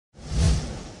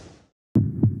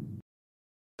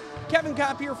Kevin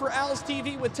Kopp here for Owls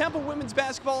TV with Temple women's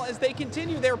basketball as they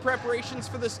continue their preparations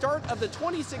for the start of the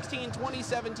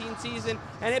 2016-2017 season,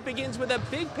 and it begins with a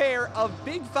big pair of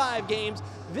Big Five games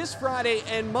this Friday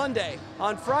and Monday.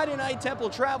 On Friday night, Temple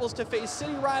travels to face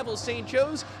city rivals St.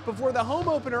 Joe's before the home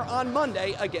opener on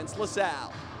Monday against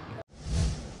LaSalle.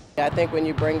 I think when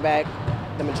you bring back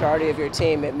the majority of your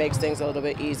team, it makes things a little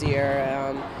bit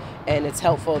easier, and it's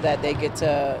helpful that they get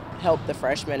to help the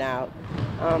freshmen out.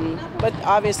 But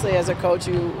obviously, as a coach,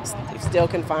 you still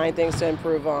can find things to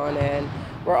improve on, and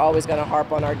we're always going to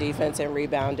harp on our defense and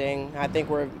rebounding. I think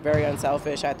we're very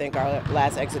unselfish. I think our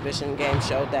last exhibition game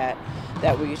showed that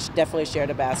we definitely share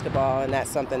the basketball, and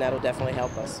that's something that will definitely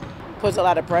help us. Puts a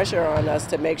lot of pressure on us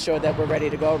to make sure that we're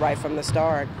ready to go right from the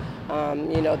start.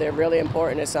 You know, they're really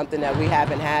important. It's something that we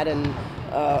haven't had in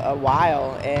a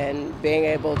while, and being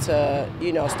able to,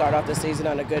 you know, start off the season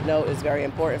on a good note is very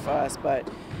important for us. But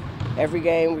every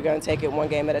game, we're going to take it one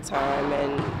game at a time,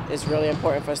 and it's really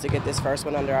important for us to get this first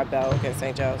one under our belt against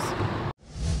St. Joe's.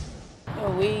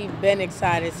 We've been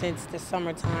excited since the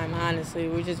summertime, honestly.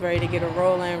 We're just ready to get a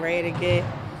rolling, ready to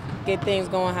get things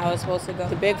going how it's supposed to go.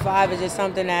 The Big Five is just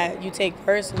something that you take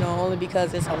personal, only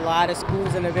because it's a lot of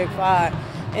schools in the Big Five.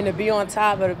 And to be on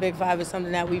top of the Big Five is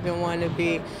something that we've been wanting to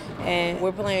be. And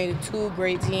we're playing two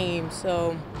great teams,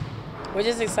 so we're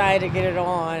just excited to get it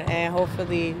on, and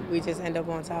hopefully we just end up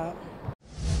on top.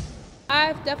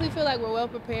 I definitely feel like we're well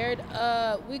prepared.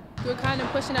 We're kind of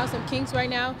pushing out some kinks right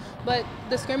now, but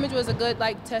the scrimmage was a good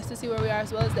test to see where we are,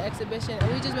 as well as the exhibition. And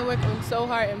we've just been working so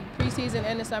hard in preseason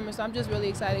and the summer, so I'm just really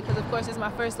excited because, of course, it's my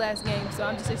last game, so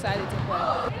I'm just excited to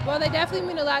play. Well, they definitely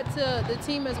mean a lot to the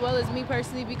team as well as me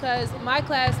personally, because my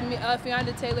class,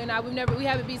 Fiona Taylor and I, we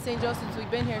haven't beat St. Joe since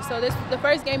we've been here. So the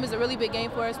first game is a really big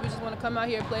game for us. We just want to come out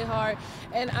here and play hard,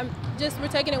 and we're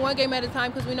taking it one game at a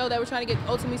time because we know that we're trying to get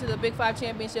ultimately to the Big Five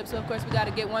championship. So of course, we got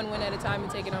to get one win at a time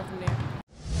and take it on from there.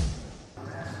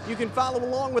 You can follow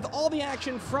along with all the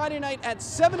action Friday night at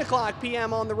 7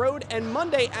 p.m. on the road and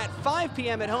Monday at 5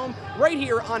 p.m. at home right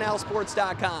here on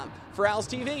owlsports.com. For Owls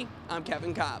TV, I'm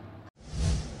Kevin Kopp.